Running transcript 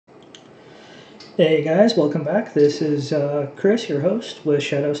Hey guys, welcome back. This is Chris, your host with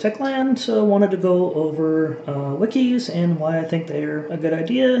Shadows Techland. So I wanted to go over wikis and why I think they're a good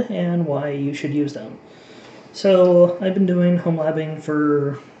idea and why you should use them. So I've been doing homelabbing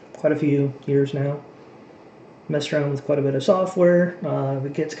for quite a few years now. Messed around with quite a bit of software.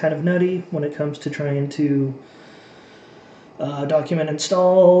 It gets kind of nutty when it comes to trying to document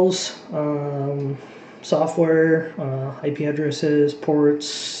installs, software, IP addresses,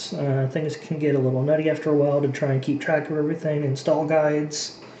 ports. Things can get a little nutty after a while to try and keep track of everything. Install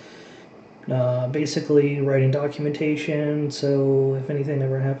guides, basically writing documentation, so if anything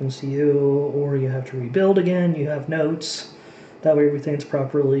ever happens to you or you have to rebuild again, you have notes. That way everything's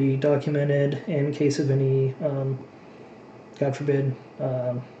properly documented in case of any, God forbid,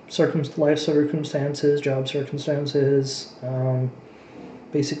 life circumstances, job circumstances,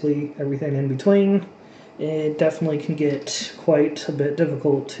 basically everything in between. It definitely can get quite a bit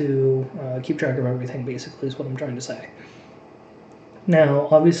difficult to keep track of everything, basically, is what I'm trying to say. Now,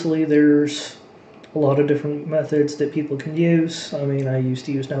 obviously, there's a lot of different methods that people can use. I mean, I used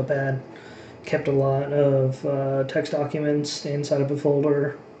to use Notepad, kept a lot of text documents inside of a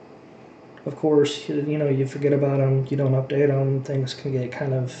folder. Of course, you forget about them, you don't update them, things can get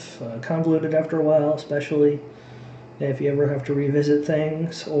kind of convoluted after a while, especially if you ever have to revisit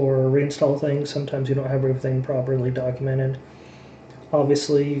things or reinstall things. Sometimes you don't have everything properly documented.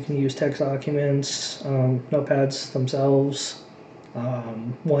 Obviously, you can use text documents, notepads themselves,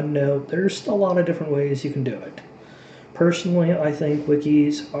 OneNote. There's a lot of different ways you can do it. Personally, I think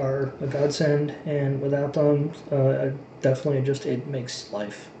wikis are a godsend, and without them, definitely it makes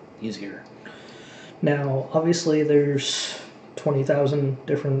life easier. Now, obviously, there's 20,000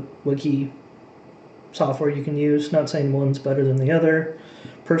 different wiki software you can use. Not saying one's better than the other.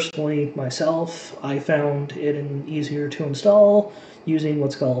 Personally, myself, I found it easier to install using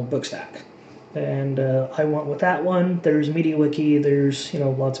what's called Bookstack. And I went with that one. There's MediaWiki, there's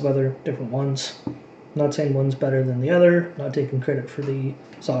lots of other different ones. Not saying one's better than the other, not taking credit for the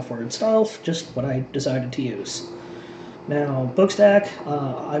software itself, just what I decided to use. Now, Bookstack,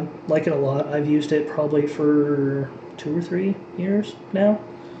 I like it a lot. I've used it probably for 2 or 3 years now,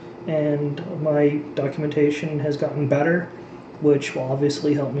 and my documentation has gotten better, which will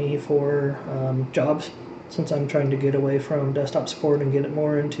obviously help me for jobs, since I'm trying to get away from desktop support and get it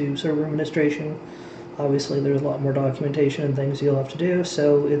more into server administration. Obviously, there's a lot more documentation and things you'll have to do,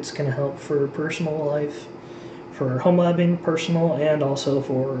 so it's going to help for personal life, for home labbing, personal, and also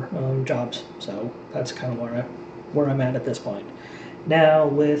for jobs. So that's kind of where I'm at this point. Now,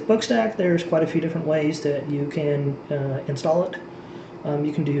 with Bookstack, there's quite a few different ways that you can install it.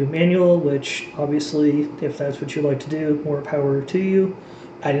 You can do manual, which obviously, if that's what you like to do, more power to you.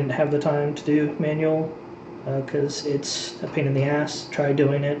 I didn't have the time to do manual because it's a pain in the ass. Try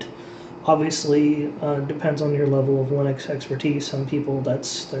doing it. Obviously, depends on your level of Linux expertise. Some people,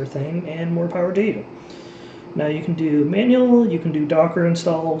 that's their thing, and more power to you. Now, you can do manual, you can do Docker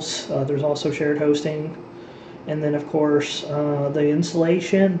installs. There's also shared hosting. And then, of course, the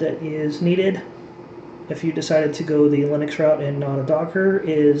installation that is needed if you decided to go the Linux route and not a Docker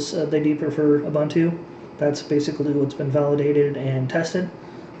is they do prefer Ubuntu. That's basically what's been validated and tested.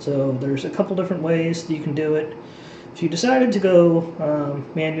 So there's a couple different ways that you can do it. If you decided to go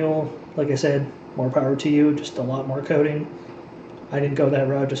manual, like I said, more power to you, just a lot more coding. I didn't go that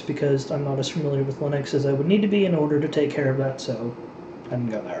route just because I'm not as familiar with Linux as I would need to be in order to take care of that, so I didn't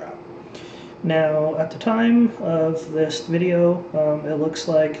go that route. Now, at the time of this video, it looks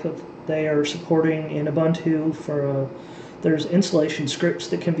like they are supporting in Ubuntu for there's installation scripts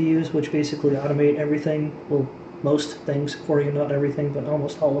that can be used, which basically automate everything, well, most things for you, not everything, but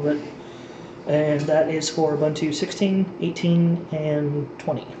almost all of it. And that is for Ubuntu 16, 18, and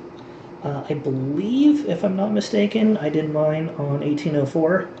 20. I believe, if I'm not mistaken, I did mine on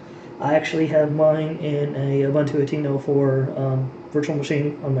 1804. I actually have mine in a Ubuntu 1804 virtual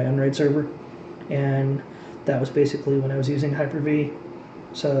machine on my Unraid server, and that was basically when I was using Hyper-V.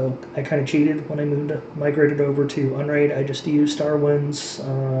 So I kind of cheated when I migrated over to Unraid. I just used Starwind's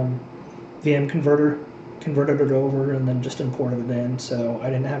VM converter, converted it over, and then just imported it in, so I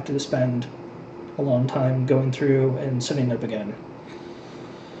didn't have to spend a long time going through and setting it up again.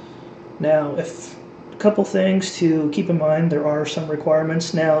 Now, a couple things to keep in mind, there are some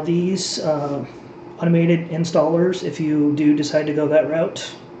requirements. Now, these automated installers, if you do decide to go that route,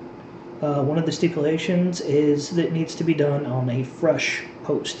 one of the stipulations is that it needs to be done on a fresh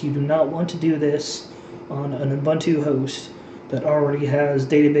host. You do not want to do this on an Ubuntu host that already has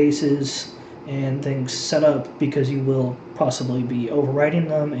databases and things set up, because you will possibly be overwriting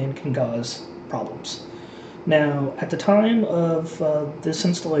them and can cause problems. Now, at the time of this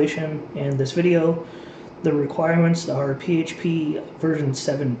installation and this video, the requirements are PHP version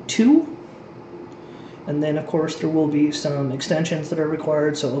 7.2, and then of course there will be some extensions that are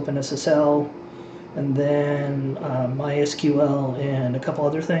required, so OpenSSL, and then MySQL and a couple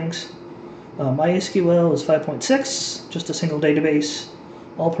other things. MySQL is 5.6, just a single database,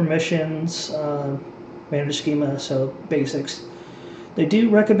 all permissions, managed schema, so basics. They do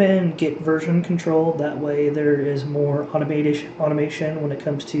recommend Git version control, that way there is more automation when it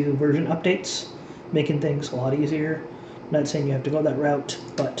comes to version updates, making things a lot easier. I'm not saying you have to go that route,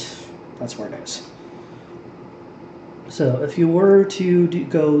 but that's where it is. So if you were to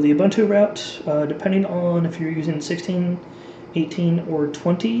go the Ubuntu route, depending on if you're using 16, 18, or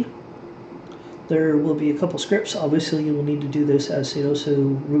 20, there will be a couple scripts. Obviously you will need to do this as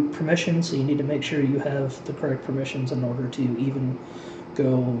sudo root permissions, so you need to make sure you have the correct permissions in order to even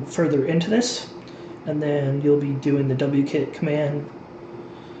go further into this. And then you'll be doing the wget command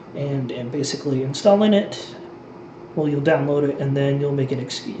and basically installing it. Well, you'll download it and then you'll make it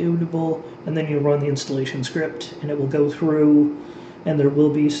executable, and then you'll run the installation script and it will go through, and there will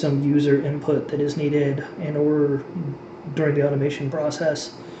be some user input that is needed in order during the automation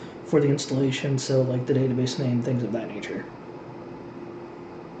process for the installation, so like the database name, things of that nature.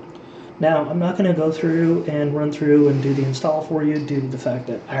 Now, I'm not going to go through and run through and do the install for you due to the fact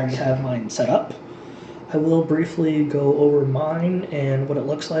that I already have mine set up. I will briefly go over mine and what it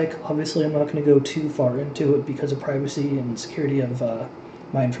looks like. Obviously, I'm not going to go too far into it because of privacy and security of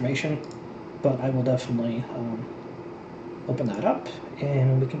my information, but I will definitely open that up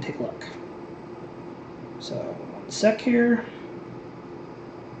and we can take a look. So, 1 sec here.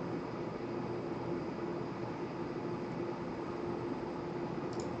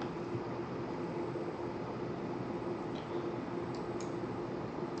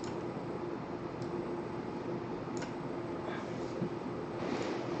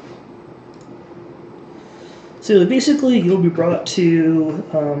 So basically you'll be brought to,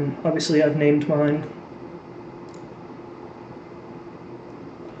 obviously I've named mine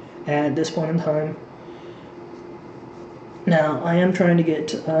at this point in time. Now I am trying to get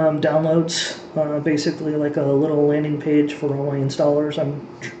downloads, basically like a little landing page for all my installers I'm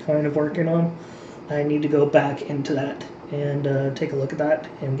kind of working on. I need to go back into that and take a look at that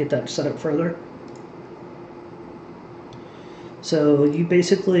and get that set up further. So you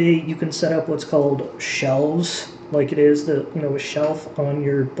can set up what's called shelves, like it is a shelf on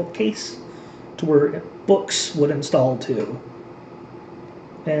your bookcase, to where books would install to,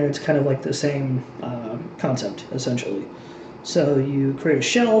 and it's kind of like the same concept essentially. So you create a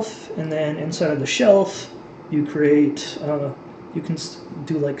shelf, and then inside of the shelf you create you can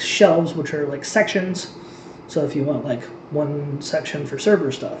do like shelves, which are like sections. So if you want like one section for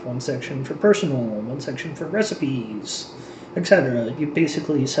server stuff, one section for personal, one section for recipes, etc. You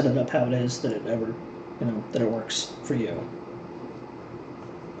basically set it up how it is that that it works for you.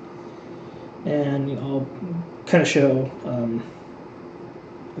 And I'll kind of show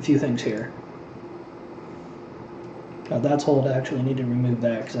a few things here. Now that's old. I actually need to remove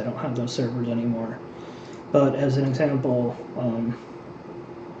that because I don't have those servers anymore. But as an example, I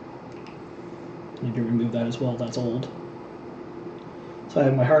need to remove that as well. That's old. So I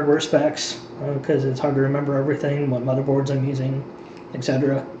have my hardware specs, because it's hard to remember everything, what motherboards I'm using,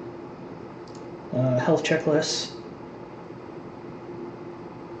 etc. Health checklists,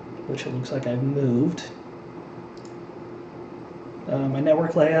 which it looks like I've moved. My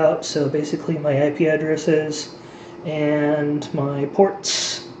network layout, so basically my IP addresses and my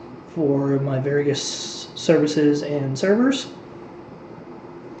ports for my various services and servers.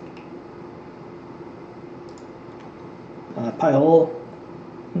 Pile,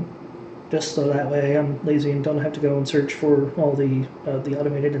 just so that way I'm lazy and don't have to go and search for all the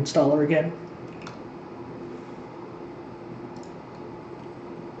automated installer again.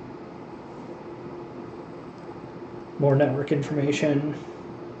 More network information,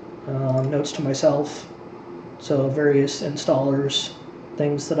 notes to myself, so various installers,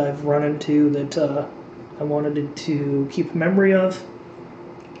 things that I've run into that I wanted to keep memory of.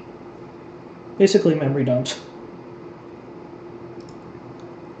 Basically memory dumps.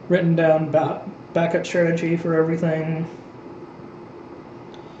 Written down backup strategy for everything.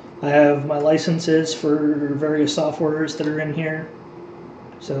 I have my licenses for various softwares that are in here.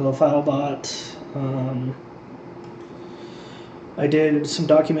 So FileBot. I did some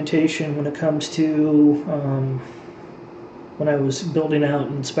documentation when it comes to when I was building out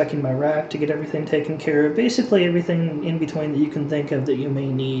and speccing my rack to get everything taken care of. Basically everything in between that you can think of that you may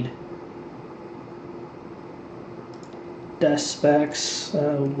need. Desk specs,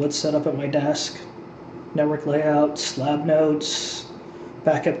 what's set up at my desk, network layouts, lab notes,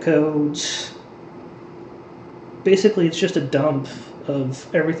 backup codes. Basically, it's just a dump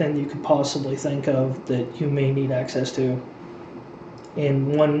of everything that you could possibly think of that you may need access to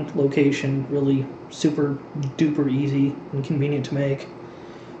in one location. Really super duper easy and convenient to make.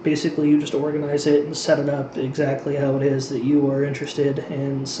 Basically, you just organize it and set it up exactly how it is that you are interested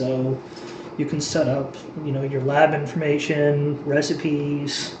in. So you can set up, your lab information,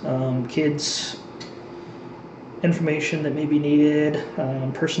 recipes, kids information that may be needed,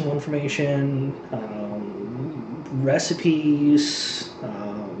 personal information, recipes,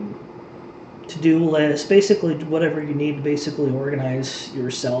 to-do lists, basically whatever you need to basically organize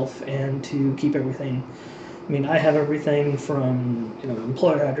yourself and to keep everything. I mean, I have everything from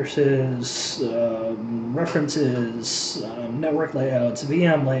employer addresses, references, network layouts,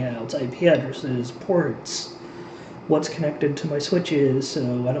 VM layouts, IP addresses, ports, what's connected to my switches,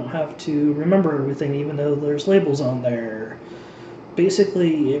 so I don't have to remember everything even though there's labels on there.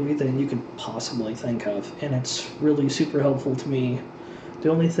 Basically everything you could possibly think of, and it's really super helpful to me. The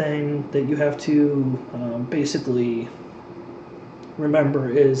only thing that you have to basically remember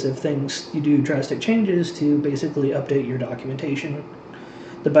is if you do drastic changes, to basically update your documentation.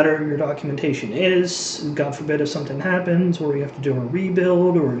 The better your documentation is, God forbid if something happens where you have to do a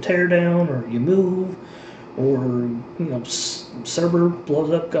rebuild or a teardown or you move or server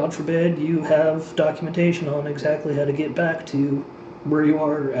blows up, God forbid, you have documentation on exactly how to get back to where you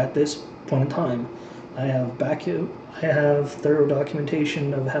are at this point in time. I have thorough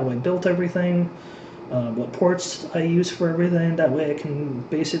documentation of how I built everything, what ports I use for everything. That way I can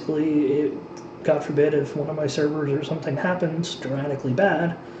basically, God forbid, if one of my servers or something happens dramatically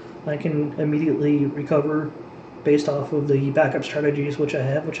bad, I can immediately recover based off of the backup strategies which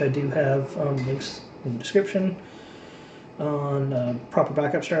I do have links in the description on proper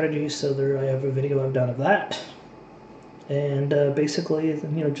backup strategies. So I have a video I've done of that. And basically,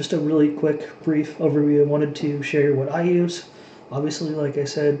 just a really quick, brief overview. I wanted to share what I use. Obviously, like I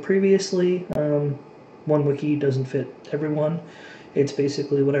said previously, one wiki doesn't fit everyone. It's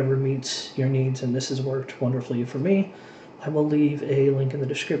basically whatever meets your needs, and this has worked wonderfully for me. I will leave a link in the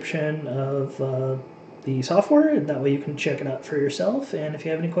description of the software, and that way you can check it out for yourself. And if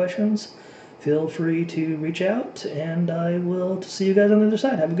you have any questions, feel free to reach out, and I will see you guys on the other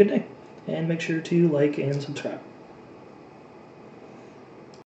side. Have a good day, and make sure to like and subscribe.